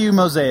thank you,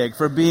 Mosaic,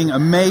 for being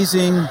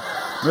amazing,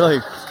 really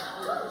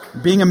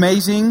being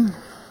amazing,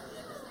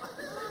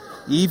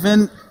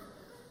 even,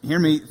 hear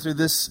me, through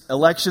this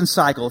election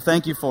cycle.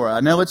 Thank you for it. I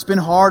know it's been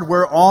hard.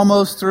 We're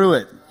almost through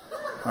it.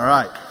 All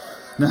right.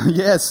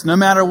 Yes, no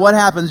matter what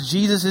happens,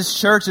 Jesus'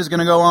 church is going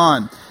to go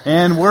on,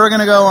 and we're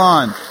going to go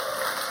on.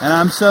 And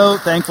I'm so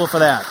thankful for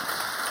that.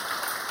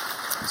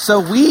 So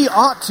we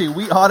ought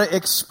to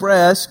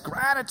express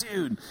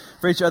gratitude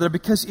for each other,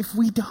 because if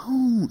we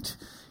don't,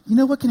 you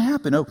know what can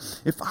happen?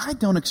 If I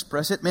don't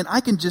express it, man,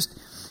 I can just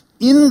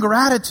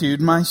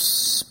ingratitude my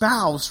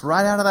spouse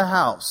right out of the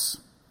house.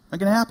 That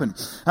can happen.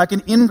 I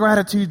can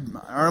ingratitude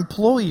our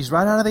employees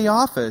right out of the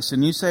office.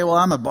 And you say, well,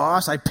 I'm a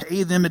boss. I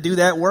pay them to do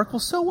that work. Well,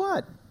 so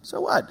what?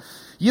 So what?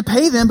 You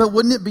pay them, but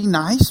wouldn't it be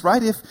nice,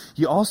 right, if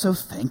you also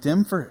thank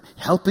them for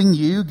helping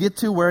you get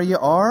to where you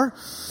are?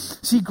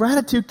 See,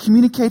 gratitude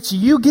communicates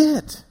you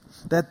get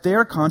that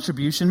their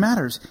contribution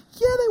matters.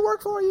 Yeah, they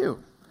work for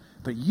you,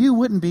 but you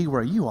wouldn't be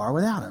where you are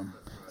without them.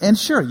 And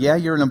sure, yeah,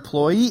 you're an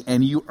employee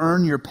and you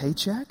earn your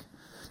paycheck,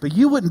 but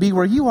you wouldn't be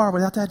where you are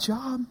without that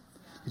job,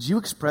 because you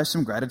express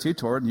some gratitude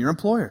toward your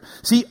employer.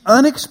 See,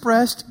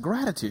 unexpressed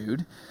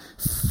gratitude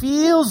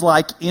feels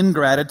like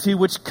ingratitude,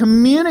 which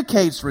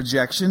communicates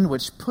rejection,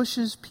 which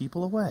pushes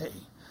people away.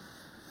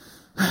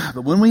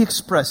 But when we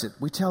express it,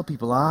 we tell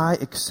people, I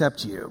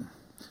accept you.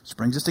 Which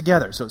brings us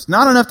together. So it's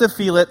not enough to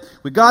feel it.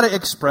 We've got to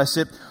express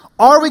it.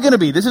 Are we going to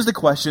be, this is the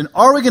question,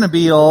 are we going to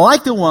be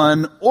like the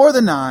 1 or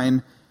the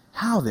 9?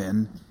 How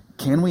then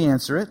can we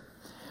answer it?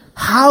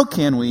 How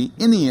can we,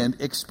 in the end,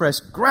 express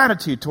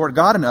gratitude toward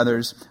God and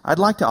others? I'd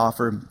like to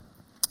offer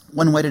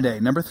one way today.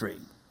 Number 3.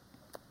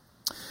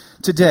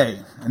 Today,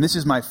 and this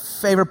is my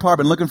favorite part, I've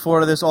been looking forward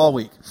to this all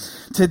week.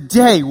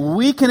 Today,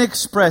 we can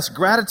express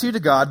gratitude to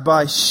God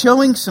by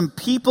showing some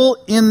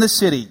people in the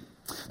city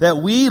that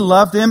we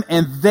love them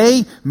and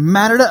they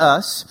matter to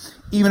us,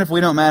 even if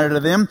we don't matter to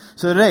them.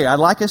 So today, I'd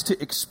like us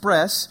to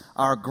express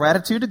our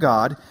gratitude to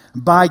God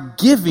by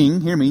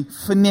giving, hear me,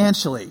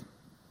 financially,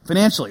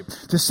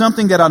 to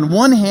something that on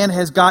one hand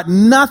has got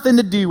nothing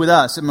to do with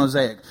us at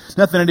Mosaic.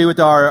 Nothing to do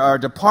with our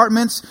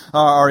departments,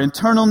 our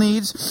internal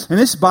needs. And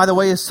this, by the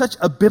way, is such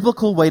a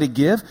biblical way to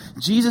give.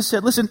 Jesus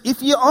said, listen,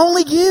 if you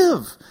only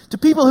give to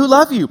people who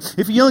love you,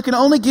 if you can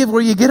only give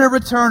where you get a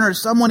return or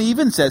someone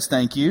even says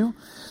thank you,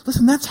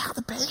 listen, that's how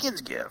the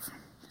pagans give.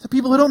 The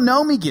people who don't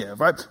know me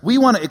give, right? We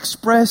want to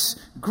express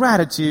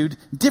gratitude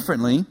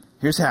differently.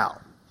 Here's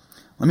how.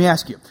 Let me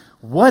ask you,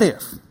 what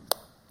if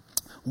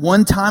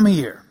one time a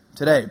year,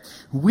 today,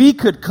 we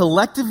could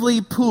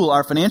collectively pool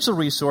our financial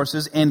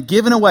resources and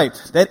give in a way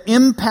that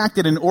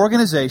impacted an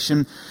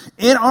organization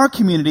in our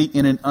community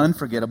in an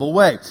unforgettable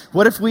way?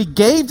 What if we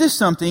gave to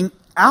something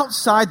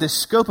outside the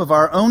scope of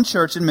our own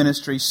church and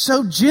ministry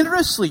so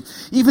generously,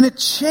 even it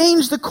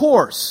changed the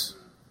course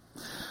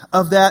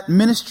of that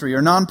ministry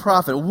or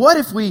nonprofit? What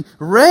if we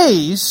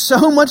raised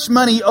so much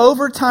money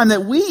over time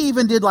that we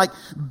even did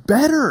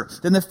better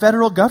than the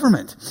federal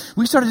government?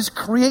 We started just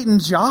creating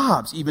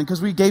jobs even because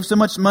we gave so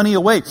much money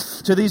away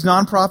to these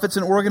nonprofits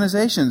and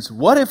organizations.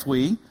 What if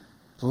we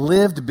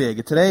lived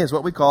big? Today is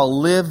what we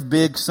call Live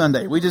Big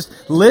Sunday. We just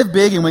live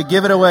big and we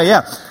give it away.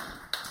 Yeah.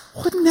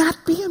 Wouldn't that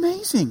be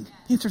amazing?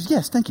 The answer is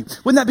yes, thank you.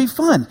 Wouldn't that be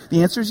fun?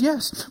 The answer is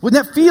yes.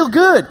 Wouldn't that feel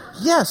good?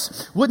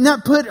 Yes. Wouldn't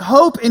that put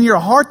hope in your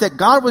heart that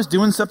God was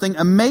doing something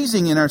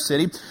amazing in our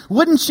city?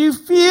 Wouldn't you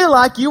feel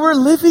like you were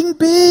living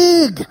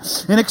big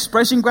and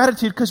expressing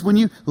gratitude? Because when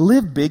you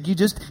live big, you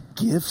just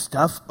give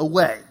stuff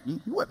away.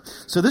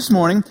 So this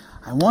morning,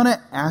 I want to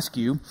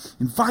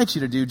invite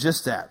you to do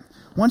just that.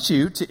 I want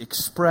you to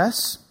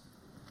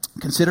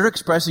consider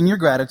expressing your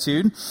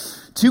gratitude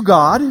to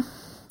God,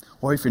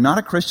 or if you're not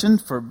a Christian,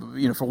 for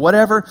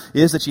whatever it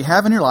is that you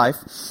have in your life,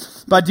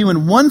 by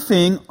doing one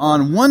thing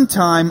on one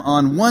time,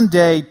 on one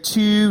day,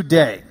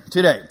 today.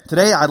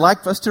 Today, I'd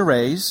like us to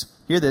raise,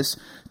 hear this,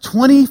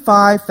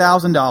 $25,000,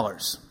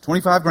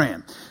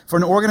 $25,000 for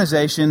an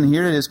organization,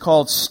 here it is,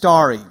 called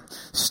Starry.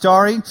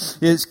 Starry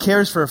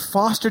cares for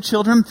foster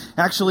children,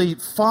 actually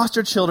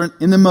foster children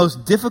in the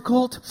most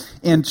difficult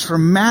and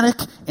traumatic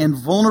and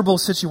vulnerable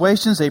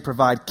situations. They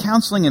provide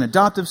counseling and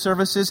adoptive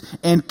services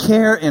and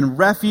care and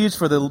refuge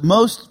for the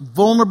most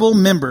vulnerable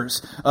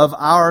members of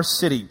our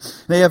city.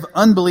 They have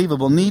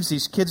unbelievable needs,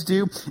 these kids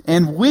do,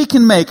 and we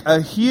can make a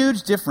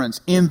huge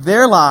difference in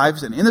their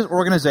lives and in this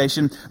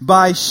organization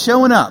by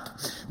showing up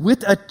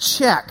with a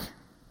check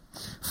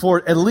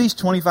for at least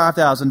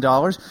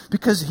 $25,000,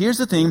 because here's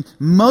the thing,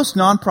 most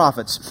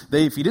nonprofits,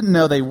 if you didn't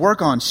know, they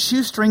work on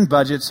shoestring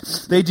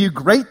budgets. They do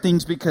great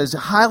things because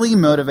highly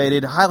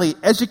motivated, highly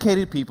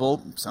educated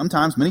people,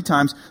 many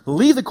times,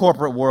 leave the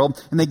corporate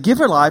world and they give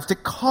their lives to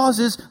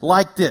causes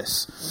like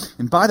this.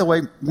 And by the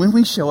way, when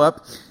we show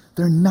up,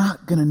 they're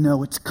not going to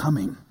know it's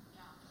coming.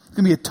 It's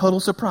going to be a total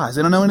surprise.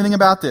 They don't know anything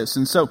about this.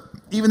 And so,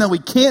 even though we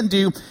can't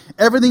do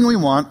everything we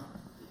want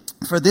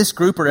for this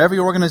group or every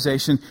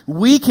organization,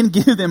 we can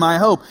give them, I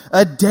hope,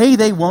 a day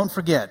they won't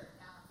forget.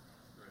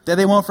 That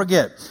they won't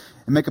forget.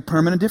 And make a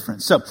permanent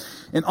difference. So,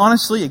 and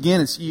honestly,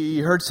 again, as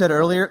you heard said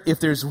earlier, if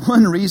there's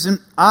one reason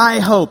I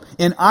hope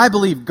and I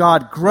believe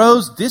God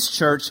grows this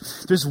church,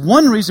 there's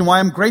one reason why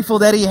I'm grateful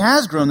that He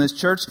has grown this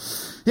church.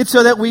 It's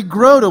so that we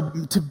grow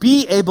to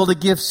be able to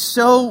give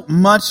so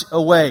much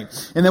away.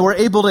 And that we're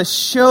able to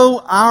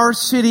show our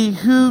city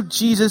who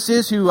Jesus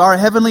is, who our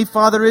Heavenly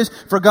Father is.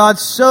 For God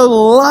so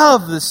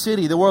loved the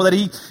city, the world, that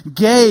He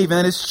gave, and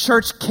that His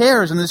church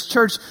cares, and His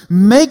church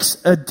makes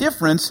a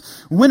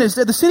difference when it's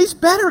the city's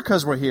better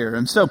because we're here.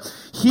 And so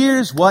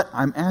here's what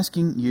I'm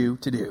asking you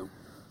to do.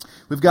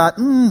 We've got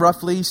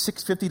roughly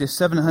 650 to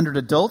 700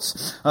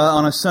 adults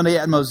on a Sunday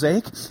at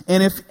Mosaic.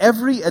 And if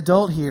every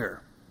adult here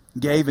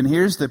gave, and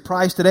here's the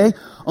price today,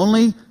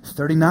 only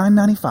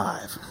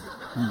 $39.95.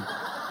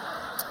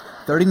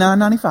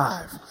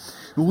 $39.95.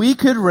 We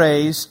could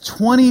raise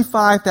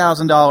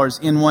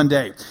 $25,000 in one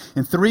day.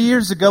 And 3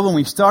 years ago when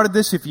we started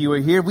this, if you were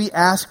here, we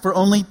asked for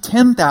only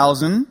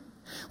 $10,000.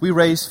 We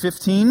raised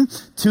 15.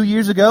 2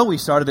 years ago, we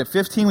started at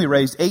 15. We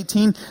raised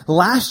 18.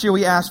 Last year,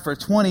 we asked for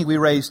 20. We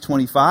raised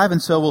 25.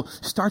 And so we'll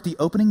start the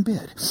opening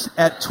bid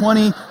at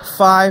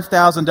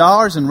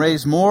 $25,000 and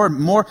raise more and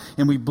more.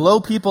 And we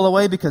blow people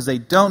away because they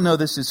don't know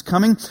this is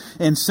coming.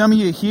 And some of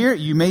you here,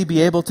 you may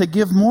be able to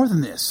give more than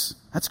this.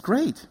 That's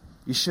great.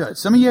 You should.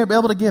 Some of you are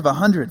able to give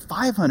 $100,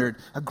 $500,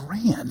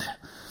 $1,000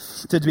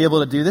 to be able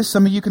to do this.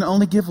 Some of you can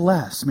only give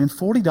less.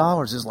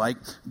 $40 is like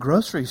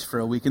groceries for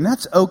a week, and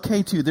that's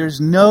okay too.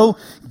 There's no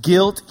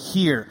guilt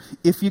here.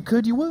 If you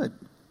could, you would.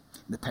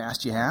 In the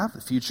past you have, the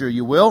future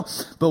you will.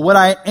 But what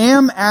I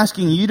am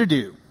asking you to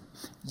do,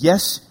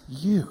 yes,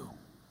 you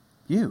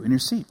in your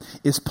seat,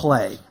 is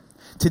play.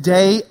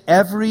 Today,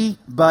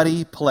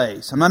 everybody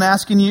plays. I'm not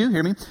asking you,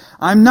 hear me,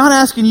 I'm not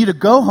asking you to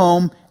go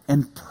home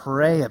and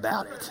pray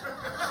about it.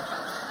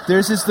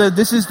 This is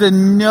the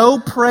no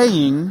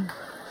praying,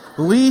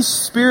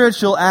 least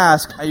spiritual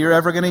ask you're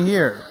ever going to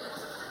hear.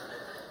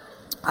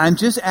 I'm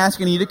just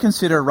asking you to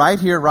consider right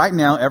here, right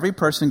now, every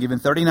person giving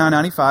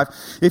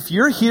 $39.95. If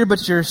you're here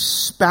but your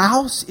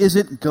spouse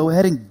isn't, go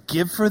ahead and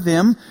give for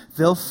them.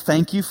 They'll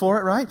thank you for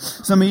it, right?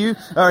 Some of you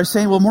are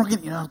saying, well,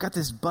 Morgan, I've got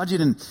this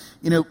budget and,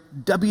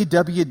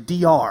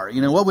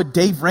 WWDR. What would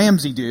Dave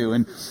Ramsey do?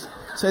 And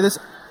say this.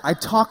 I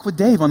talked with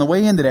Dave on the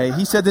way in today.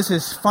 He said this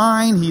is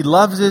fine. He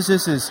loves this.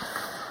 This is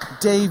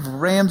Dave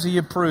Ramsey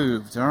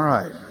approved. All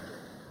right.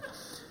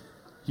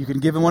 You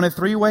can give in one of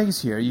three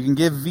ways here. You can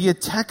give via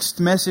text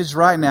message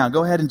right now.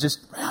 Go ahead and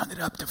just round it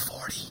up to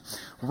 40.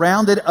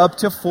 Round it up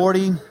to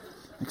 40.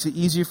 Makes it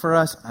easier for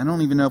us. I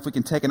don't even know if we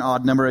can take an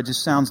odd number. It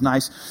just sounds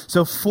nice.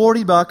 So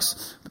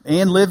 $40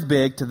 and live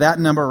big to that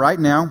number right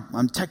now.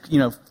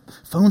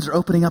 Phones are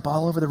opening up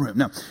all over the room.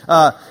 No.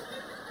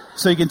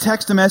 So you can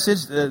text the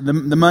message, the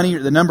money,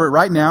 the number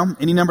right now,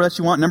 any number that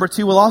you want. Number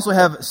 2, we'll also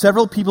have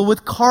several people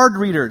with card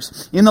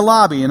readers in the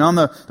lobby and on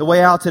the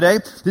way out today.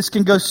 This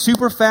can go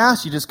super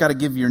fast. You just got to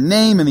give your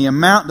name and the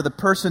amount to the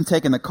person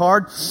taking the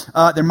card.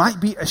 There might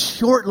be a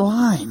short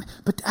line,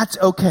 but that's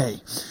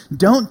okay.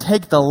 Don't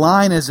take the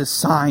line as a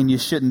sign you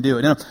shouldn't do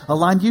it. No, a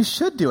line you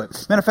should do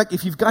it. Matter of fact,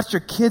 if you've got your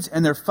kids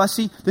and they're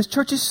fussy, this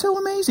church is so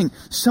amazing.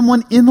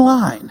 Someone in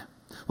line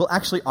will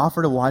actually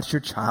offer to watch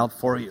your child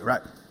for you,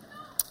 right?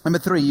 Number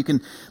 3,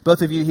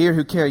 both of you here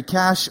who carry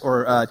cash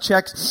or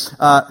checks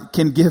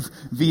can give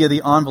via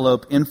the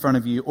envelope in front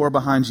of you or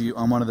behind you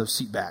on one of those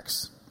seat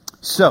backs.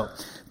 So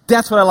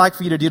that's what I'd like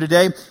for you to do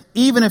today.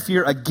 Even if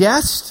you're a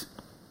guest,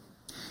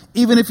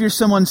 even if you're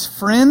someone's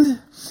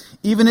friend,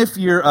 even if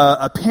you're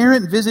a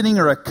parent visiting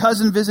or a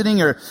cousin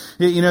visiting, or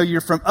you're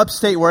from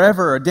upstate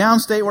wherever or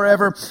downstate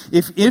wherever,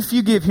 if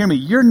you give, hear me,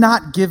 you're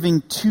not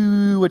giving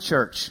to a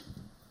church.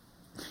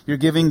 You're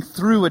giving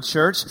through a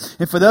church.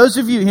 And for those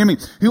of you, hear me,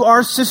 who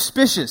are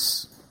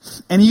suspicious,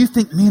 and you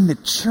think, man, the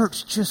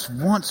church just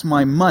wants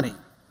my money.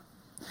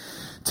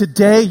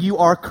 Today, you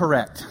are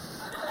correct.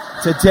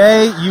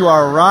 Today, you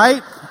are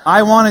right.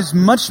 I want as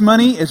much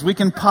money as we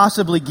can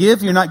possibly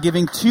give. You're not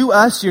giving to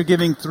us. You're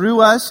giving through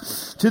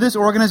us to this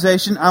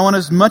organization. I want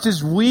as much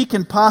as we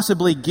can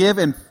possibly give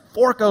and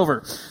fork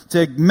over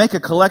to make a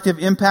collective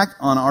impact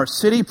on our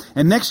city.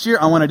 And next year,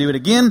 I want to do it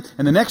again.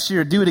 And the next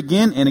year, do it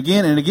again and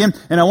again and again.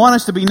 And I want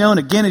us to be known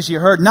again, as you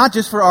heard, not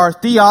just for our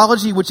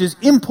theology, which is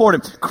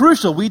important,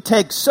 crucial, we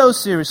take so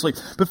seriously,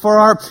 but for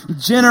our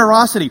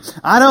generosity.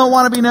 I don't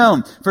want to be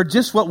known for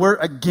just what we're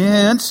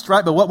against,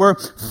 right, but what we're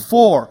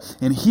for.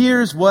 And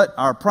here's what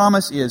our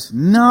promise is.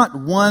 Not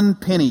one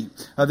penny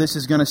of this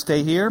is going to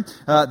stay here.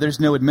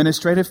 There's no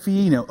administrative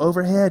fee, no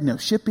overhead, no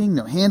shipping,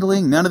 no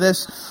handling, none of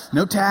this,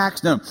 no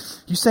tax, no.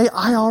 You say,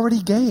 I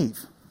already gave.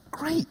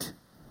 Great.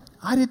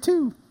 I did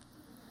too.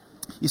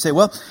 You say,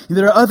 well,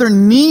 there are other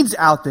needs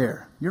out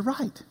there. You're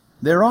right.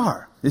 There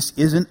are. This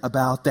isn't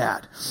about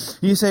that.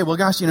 You say, well,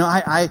 gosh,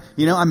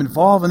 I'm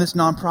involved in this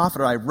nonprofit,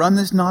 or I run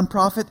this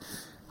nonprofit.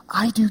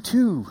 I do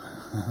too.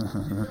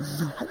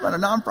 I run a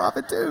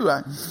nonprofit too.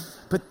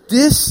 But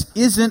this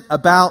isn't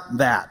about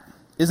that.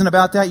 Isn't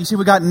about that. You see,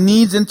 we got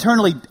needs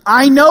internally.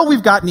 I know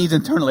we've got needs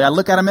internally. I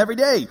look at them every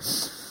day.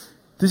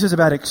 This is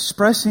about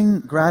expressing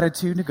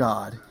gratitude to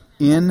God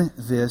in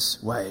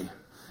this way.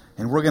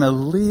 And we're going to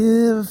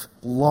live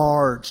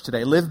large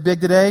today. Live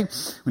big today.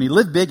 When you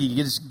live big,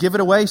 you just give it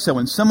away. So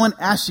when someone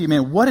asks you,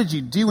 man, what did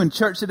you do in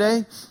church today?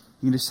 You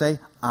can just say,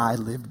 I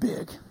lived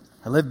big.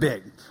 I lived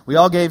big. We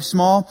all gave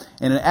small,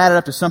 and it added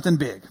up to something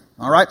big.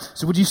 All right?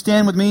 So would you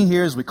stand with me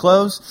here as we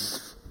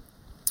close?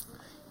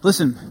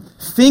 Listen,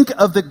 think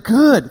of the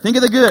good. Think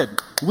of the good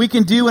we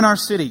can do in our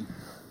city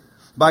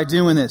by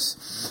doing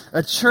this.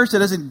 A church that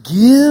doesn't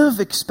give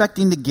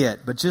expecting to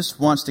get, but just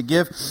wants to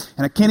give.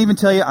 And I can't even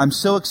tell you, I'm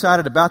so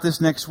excited about this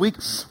next week.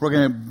 We're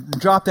going to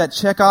drop that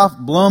check off,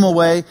 blow them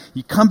away.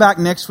 You come back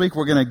next week,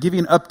 we're going to give you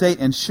an update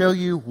and show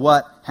you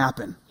what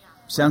happened.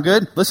 Sound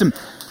good? Listen,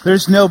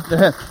 there's no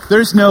prayer.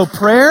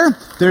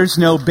 There's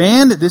no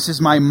band. This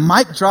is my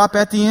mic drop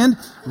at the end.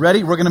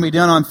 Ready? We're going to be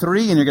done on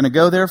 3, and you're going to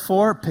go there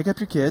for, pick up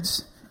your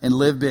kids, and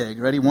live big.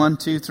 Ready? 1,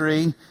 2,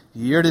 3.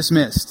 You're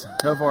dismissed.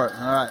 Go for it.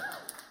 All right.